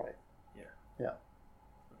 right? Yeah. Yeah.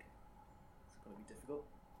 Okay. It's going to be difficult.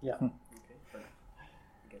 Yeah. Okay, but I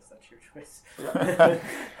guess that's your choice. Yeah.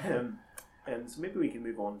 And so maybe we can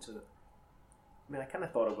move on to. I mean, I kind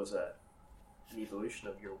of thought it was an evolution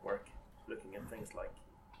of your work, looking at things like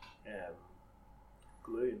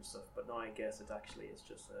glue and stuff, but now I guess it actually is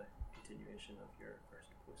just a continuation of your first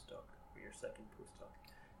postdoc or your second postdoc.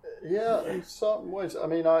 Yeah, in certain ways. I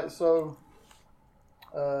mean, I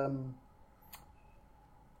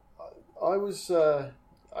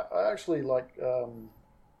actually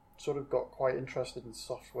sort of got quite interested in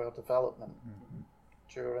software development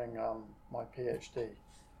during my PhD.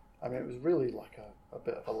 I mean, it was really like a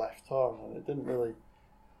bit of a left turn, and it didn't really.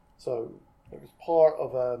 So it was part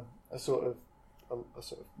of a sort of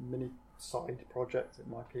mini side project in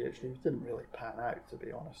my PhD. It didn't really pan out, to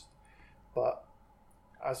be honest. But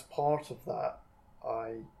as part of that,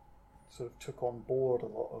 I sort of took on board a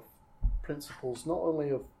lot of principles, not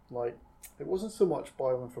only of it wasn't so much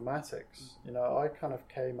bioinformatics. I kind of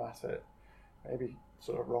came at it maybe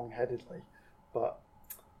sort of wrong-headedly, but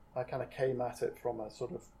I kind of came at it from a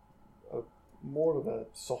sort of more of a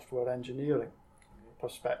software engineering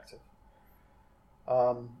perspective.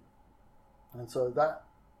 And so that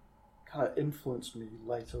kind of influenced me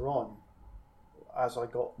later on as I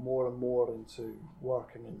got more and more into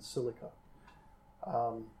working in silica.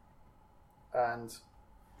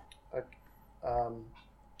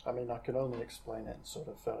 I mean, I can only explain it in sort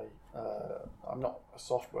of very... I'm not a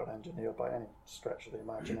software engineer by any stretch of the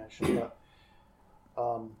imagination, but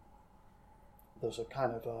there's a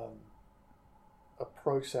kind of a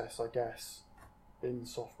process, I guess, in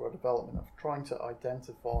software development of trying to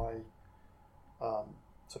identify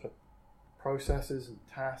sort of processes and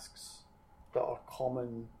tasks that are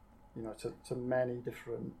common, to many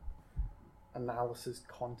different analysis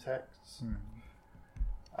contexts.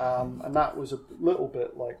 And that was a little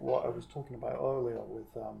bit like what I was talking about earlier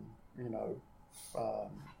with,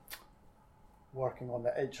 working on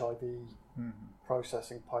the HIV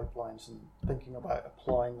processing pipelines and thinking about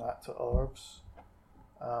applying that to herbs.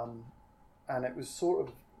 And it was sort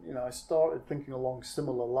of, I started thinking along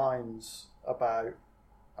similar lines about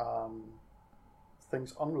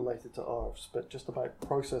things unrelated to herbs, but just about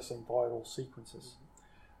processing viral sequences.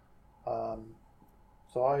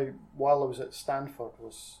 So while I was at Stanford,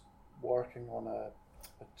 was working on a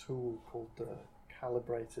tool called the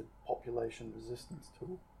Calibrated Population Resistance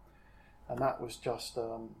Tool. And that was just,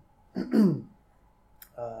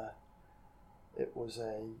 it was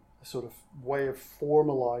a sort of way of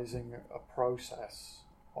formalizing a process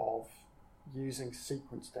of using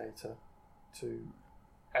sequence data to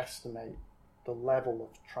estimate the level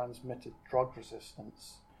of transmitted drug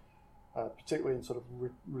resistance, particularly in sort of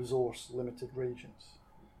resource-limited regions.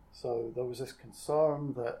 So there was this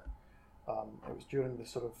concern that it was during the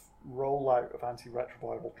sort of rollout of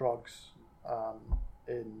antiretroviral drugs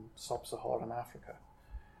in sub-Saharan Africa.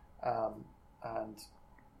 And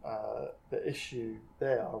the issue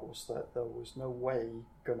there was that there was no way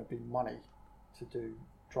going to be money to do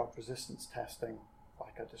drug resistance testing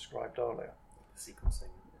like I described earlier. Sequencing.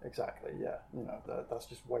 Exactly, yeah. That's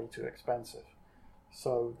just way too expensive.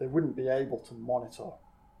 So they wouldn't be able to monitor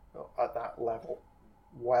at that level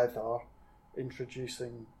whether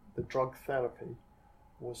introducing the drug therapy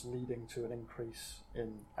was leading to an increase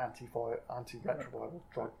in antiretroviral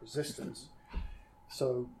drug resistance.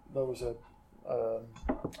 So there was a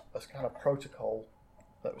kind of protocol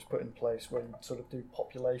that was put in place where you'd sort of do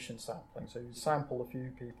population sampling. So you'd sample a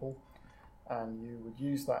few people and you would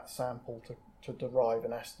use that sample to derive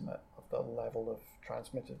an estimate of the level of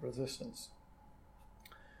transmitted resistance.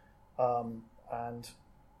 And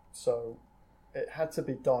so it had to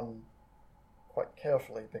be done quite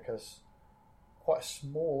carefully because quite a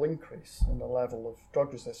small increase in the level of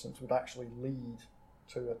drug resistance would actually lead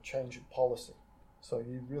to a change in policy. So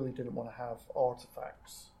you really didn't want to have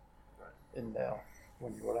artifacts in there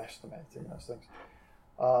when you were estimating those things.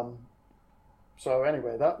 So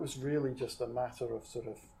anyway, that was really just a matter of sort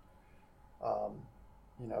of,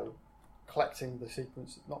 collecting the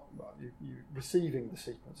sequence, you receiving the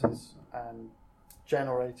sequences and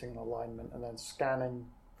generating an alignment and then scanning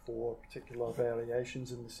for particular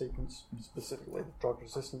variations in the sequence, specifically the drug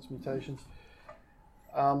resistance mutations.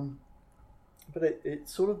 But it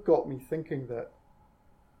sort of got me thinking that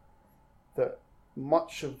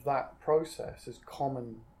much of that process is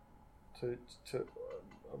common to a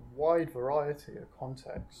wide variety of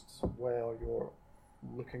contexts where you're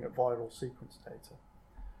looking at viral sequence data.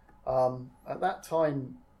 At that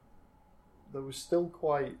time, there was still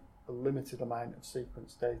quite a limited amount of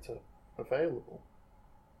sequence data available.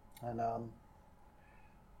 And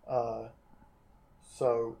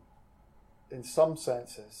so in some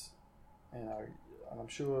senses, and I'm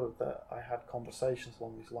sure that I had conversations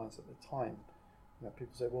along these lines at the time.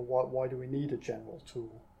 People say, well, why do we need a general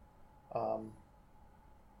tool?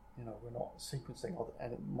 We're not sequencing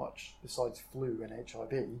much besides flu and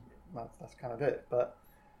HIV. That's kind of it. But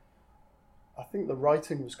I think the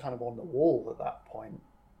writing was kind of on the wall at that point,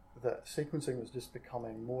 that sequencing was just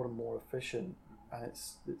becoming more and more efficient, and it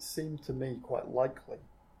seemed to me quite likely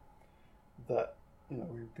that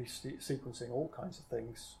we'd be sequencing all kinds of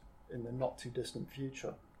things in the not too distant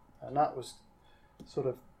future, and that was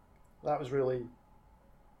really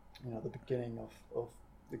the beginning of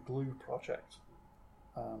the GLUE project,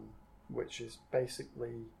 which is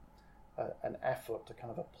basically an effort to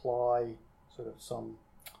kind of apply sort of some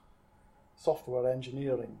software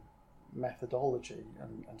engineering methodology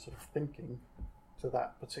and sort of thinking to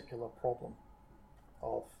that particular problem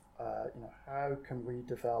of how can we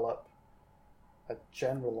develop a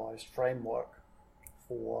generalized framework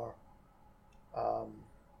for I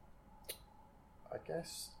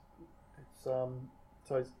guess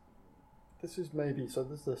this is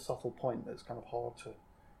the subtle point that's kind of hard to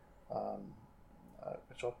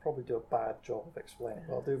which I'll probably do a bad job of explaining,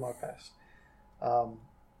 but I'll do my best.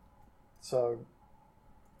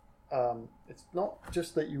 It's not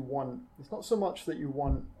just that you want. It's not so much that you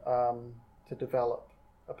want to develop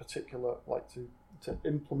a particular, to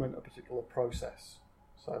implement a particular process.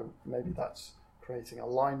 So maybe that's creating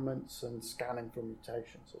alignments and scanning for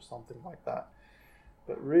mutations or something like that.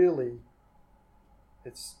 But really,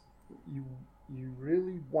 it's you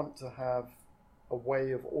really want to have a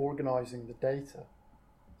way of organizing the data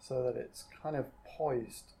so that it's kind of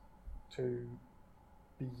poised to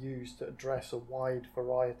be used to address a wide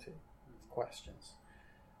variety of questions.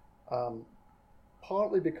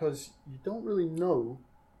 Partly because you don't really know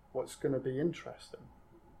what's going to be interesting.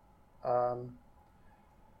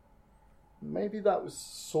 Maybe that was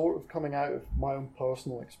sort of coming out of my own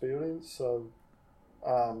personal experience. So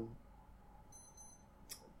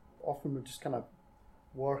often we're just kind of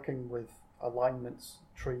working with alignments,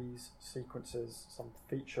 trees, sequences, some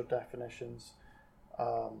feature definitions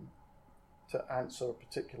to answer a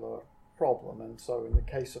particular problem. And so in the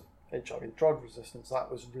case of HIV drug resistance,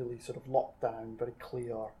 that was really sort of locked down, very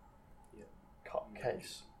clear cut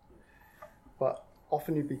case. But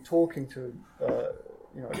often you'd be talking to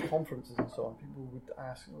at conferences and so on, people would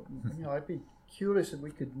ask, I'd be curious if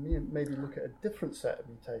we could maybe look at a different set of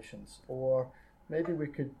mutations, or maybe we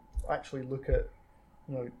could actually look at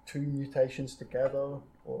two mutations together,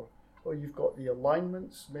 or you've got the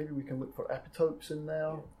alignments, maybe we can look for epitopes in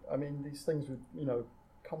there. I mean, these things would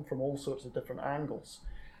come from all sorts of different angles,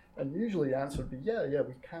 and usually the answer would be yeah,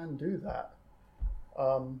 we can do that.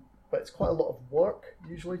 but it's quite a lot of work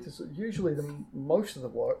usually. Most of the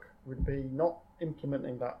work would be not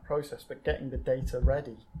implementing that process, but getting the data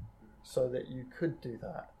ready so that you could do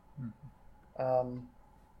that.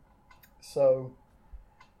 So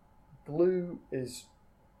Glue is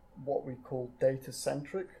what we call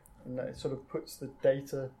data-centric, and that it sort of puts the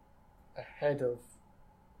data ahead of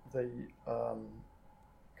the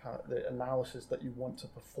kind of the analysis that you want to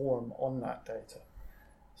perform on that data.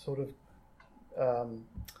 Sort of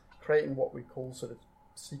creating what we call sort of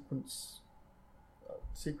sequence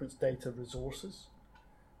data resources,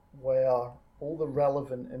 where all the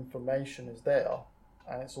relevant information is there,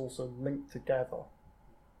 and it's also linked together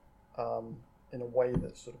in a way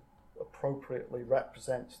that sort of appropriately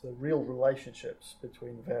represents the real relationships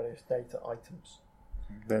between various data items.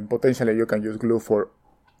 Then potentially you can use Glue for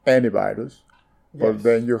any virus, but Yes.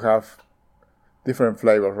 then you have different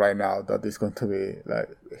flavors right now that is going to be like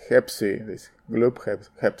Hep C, this Glue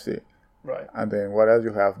Hep C. Right. And then what else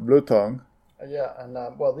you have? Blue tongue. And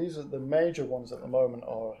well, these are the major ones at the moment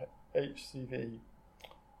are HCV,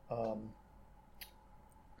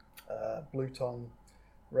 blue tongue,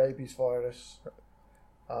 rabies virus.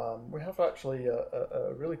 We have actually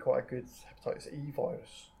a really quite a good hepatitis E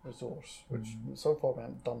virus resource, which so far we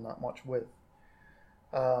haven't done that much with.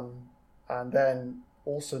 And then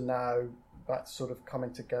also now that's sort of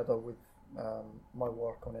coming together with my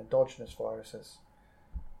work on endogenous viruses.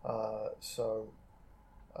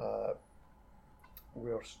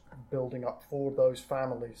 We're building up for those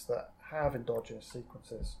families that have endogenous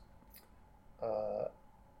sequences,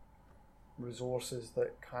 resources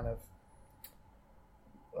that kind of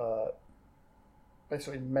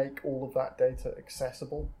basically make all of that data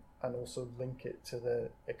accessible and also link it to the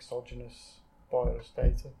exogenous virus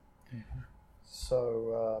data. Mm-hmm.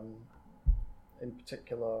 So, in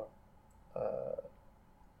particular,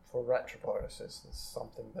 for retroviruses, it's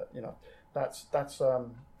something that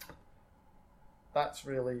that's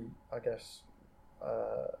really, I guess,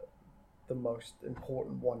 the most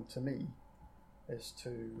important one to me is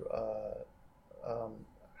to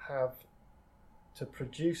have to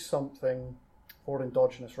produce something for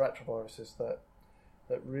endogenous retroviruses that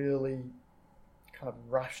really kind of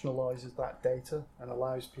rationalizes that data and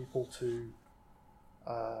allows people to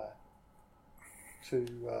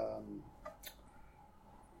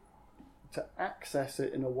access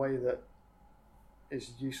it in a way that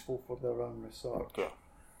is useful for their own research. Okay.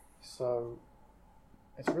 So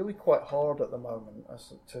it's really quite hard at the moment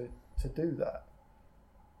to do that.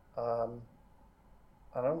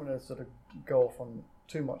 I don't want to sort of go off on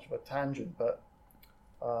too much of a tangent, but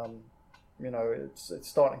it's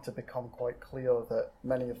starting to become quite clear that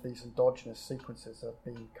many of these endogenous sequences have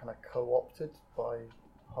been kind of co-opted by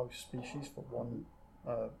host species for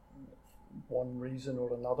one reason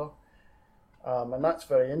or another. And that's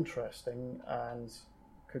very interesting and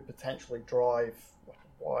could potentially drive a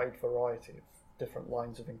wide variety of different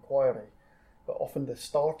lines of inquiry. But often the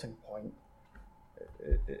starting point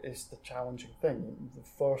is the challenging thing. The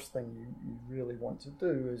first thing you really want to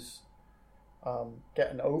do is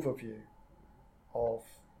get an overview of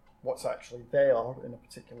what's actually there in a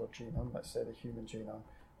particular genome, let's say the human genome,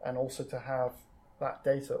 and also to have that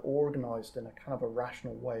data organized in a kind of a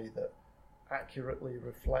rational way that accurately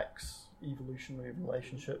reflects evolutionary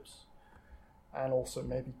relationships and also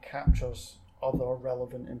maybe captures other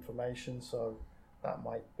relevant information. So that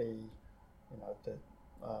might be, the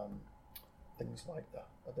things like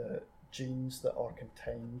the genes that are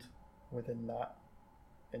contained within that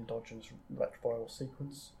endogenous retroviral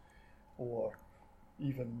sequence, or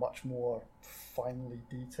even much more finely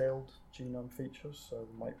detailed genome features. So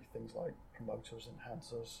there might be things like promoters,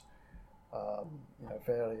 enhancers,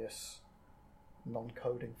 various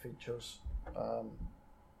non-coding features,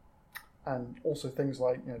 and also things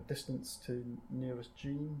like distance to nearest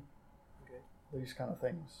gene, these kind of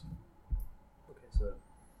things. Okay, so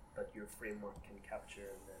that your framework can capture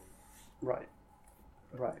and then. Right.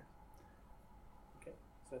 Okay,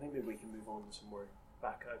 so I think maybe we can move on to some more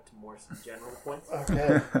some general points.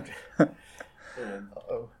 Okay.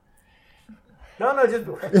 Uh-oh. No, just.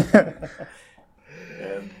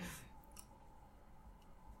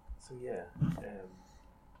 So yeah, do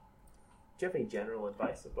you have any general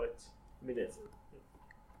advice about? I mean,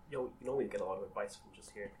 you can always get a lot of advice from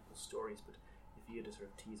just hearing people's stories, but if you had to sort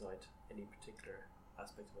of tease out any particular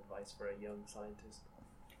aspect of advice for a young scientist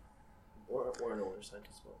or an older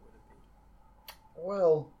scientist, what would it be?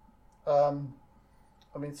 Well, I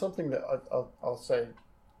mean, something that I'll say,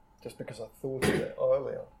 just because I thought of it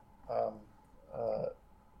earlier,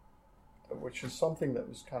 which is something that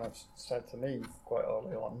was kind of said to me quite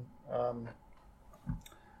early on.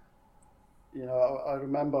 I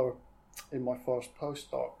remember in my first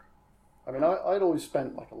postdoc, I mean, I'd always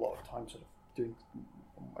spent like a lot of time sort of doing,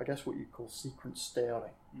 I guess what you call sequence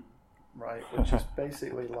staring, right? Which is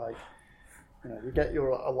basically like, you get your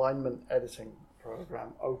alignment editing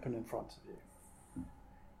program open in front of you,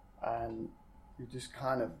 and you just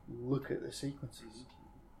kind of look at the sequences.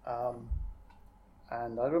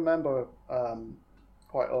 And I remember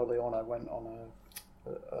quite early on, I went on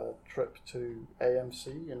a trip to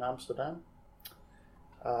AMC in Amsterdam.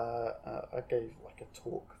 I gave like a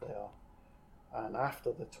talk there, and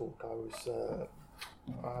after the talk,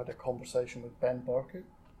 I had a conversation with Ben Burkett.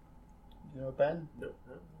 Do you know Ben? No.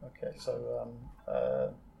 Okay, so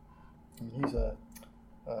he's a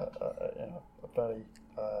very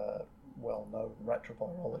well-known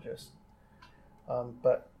retrovirologist,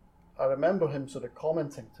 but I remember him sort of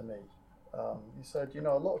commenting to me. He said, a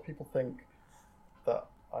lot of people think that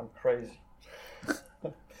I'm crazy.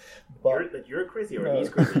 That you're crazy, or he's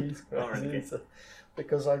crazy? He's crazy.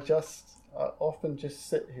 Because I often just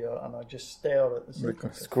sit here and I just stare at the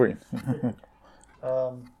screen.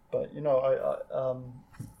 But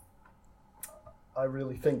I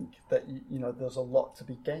really think that there's a lot to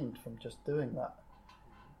be gained from just doing that.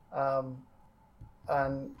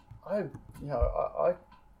 And I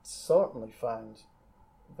certainly found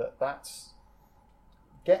that that's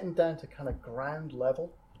getting down to kind of ground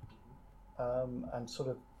level, and sort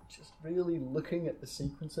of just really looking at the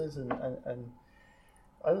sequences and I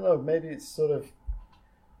don't know, maybe it's sort of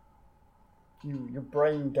your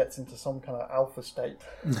brain gets into some kind of alpha state,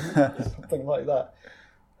 something like that.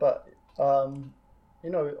 But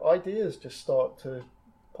ideas just start to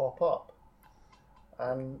pop up,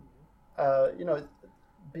 and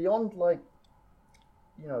beyond like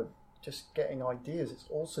just getting ideas, it's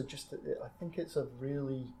also just I think it's a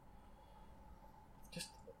really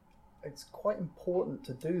it's quite important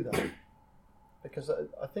to do that, because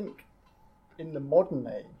I think in the modern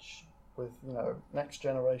age with next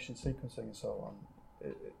generation sequencing and so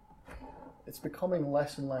on, it's becoming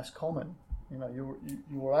less and less common. You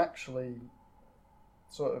were actually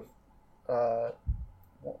sort of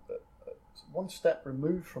one step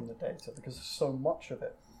removed from the data because there's so much of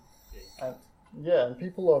it, and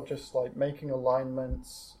people are just like making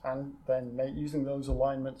alignments and then using those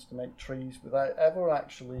alignments to make trees without ever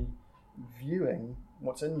actually viewing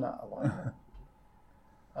what's in that alignment.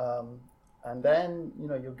 And then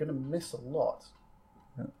you're going to miss a lot.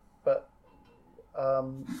 Yeah. But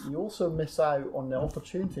you also miss out on the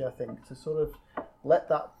opportunity, I think, to sort of let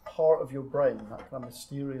that part of your brain, that kind of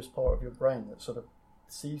mysterious part of your brain that sort of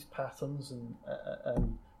sees patterns and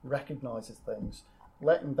recognizes things,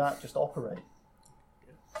 letting that just operate.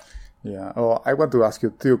 Yeah. Oh, I want to ask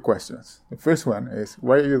you two questions. The first one is,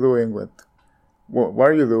 what are you doing when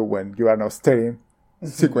you are not studying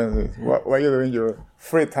sequences? What are you doing in your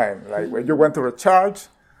free time? Like when you want to recharge,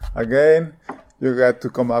 again, you got to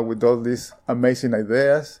come up with all these amazing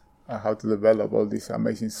ideas on how to develop all this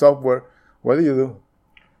amazing software. What do you do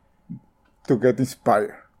to get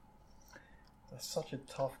inspired? That's such a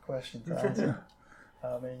tough question to answer.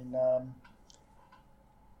 I mean,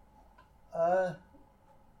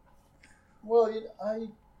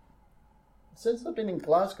 since I've been in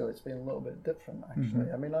Glasgow, it's been a little bit different, actually.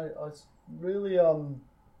 Mm-hmm. I mean, I was really,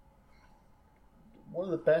 one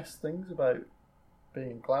of the best things about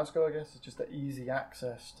being in Glasgow, I guess, is just the easy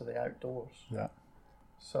access to the outdoors. Yeah.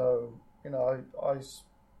 So, I was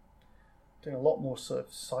doing a lot more sort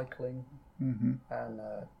of cycling and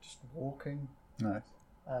just walking. Nice.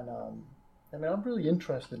 And, I'm really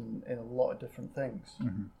interested in a lot of different things.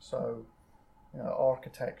 Mm-hmm. So,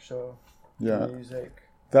 architecture, music.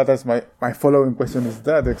 That is my following question is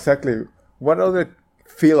that exactly. What other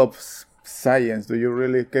field of science do you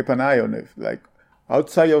really keep an eye on? If like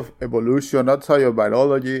outside of evolution, outside of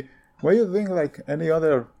biology, what do you think? Like any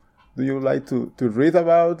other, do you like to read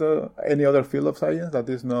about any other field of science that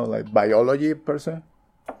is not like biology per se?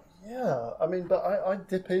 Yeah, I mean, but I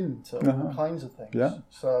dip into all kinds of things. Yeah.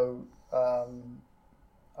 So, I'm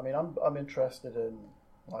interested in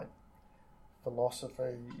like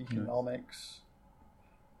philosophy, economics.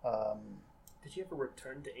 Did you ever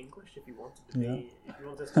return to English if you wanted to be? If you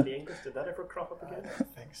wanted to study English, did that ever crop up again? I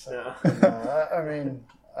don't think so. No.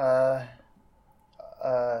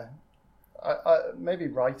 I maybe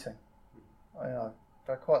writing. I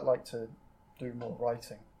quite like to do more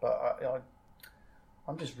writing, but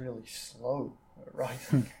I'm just really slow at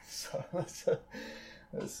writing. So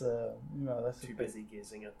that's too busy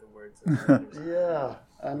gazing at the words. Yeah,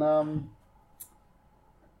 and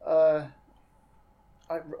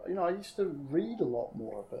I used to read a lot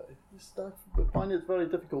more, but I find it very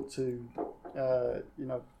difficult to,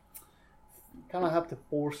 kind of have to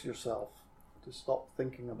force yourself to stop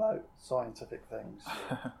thinking about scientific things.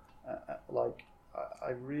 Like,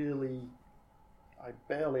 I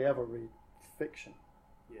barely ever read fiction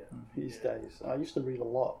these days. I used to read a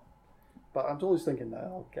lot, but I'm always thinking that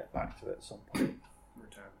I'll get back to it at some point.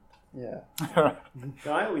 Retirement. Yeah.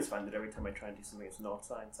 No, I always find that every time I try and do something that's not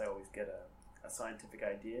science, I always get a scientific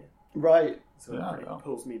idea. Right. So it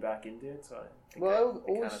pulls me back into it. So I think I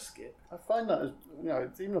kind of skip. I find that as,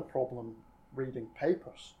 it's even a problem reading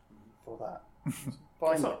papers for that.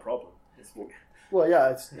 It's not a problem. Well,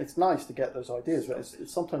 yeah, it's nice to get those ideas, but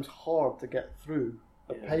it's sometimes hard to get through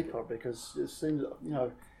a paper because it seems,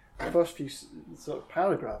 the first few sort of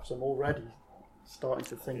paragraphs, I'm already starting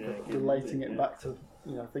to think of relating it back to,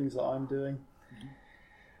 things that I'm doing,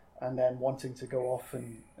 and then wanting to go off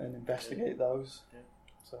and investigate those. Yeah.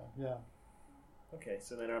 So, yeah. Okay,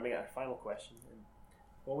 so then our final question.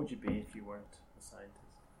 What would you be if you weren't a scientist?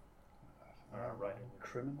 Or a writer?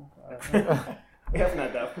 Criminal? We haven't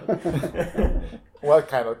had that one. What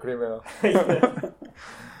kind of criminal?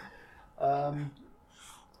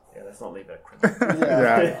 Let's not leave it at criminal.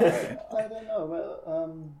 I don't know.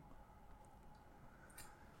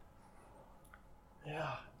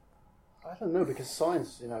 I don't know, because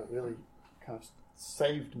science, really kind of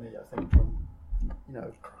saved me, I think, from,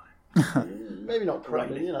 crime. Maybe not crime,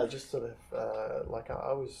 but, just sort of, I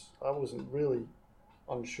wasn't really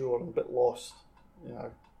unsure and a bit lost,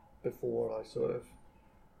 before I sort of,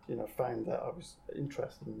 found that I was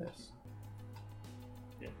interested in this.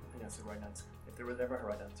 Yeah, I think that's the right answer. If there was ever a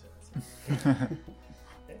right answer.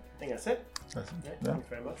 I think that's it. Thanks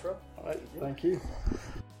very much, Rob. All right, thank you.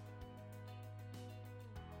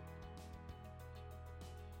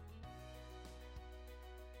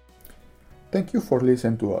 Thank you for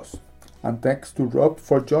listening to us, and thanks to Rob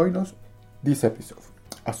for joining us this episode.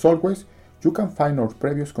 As always, you can find our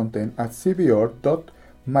previous content at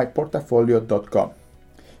cbr.myportfolio.com.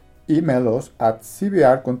 Email us at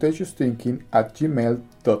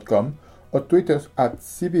cbrcontagiousthinking@gmail.com or tweet us at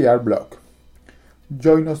cbrblog.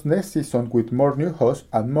 Join us next season with more new hosts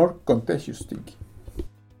and more contagious thinking.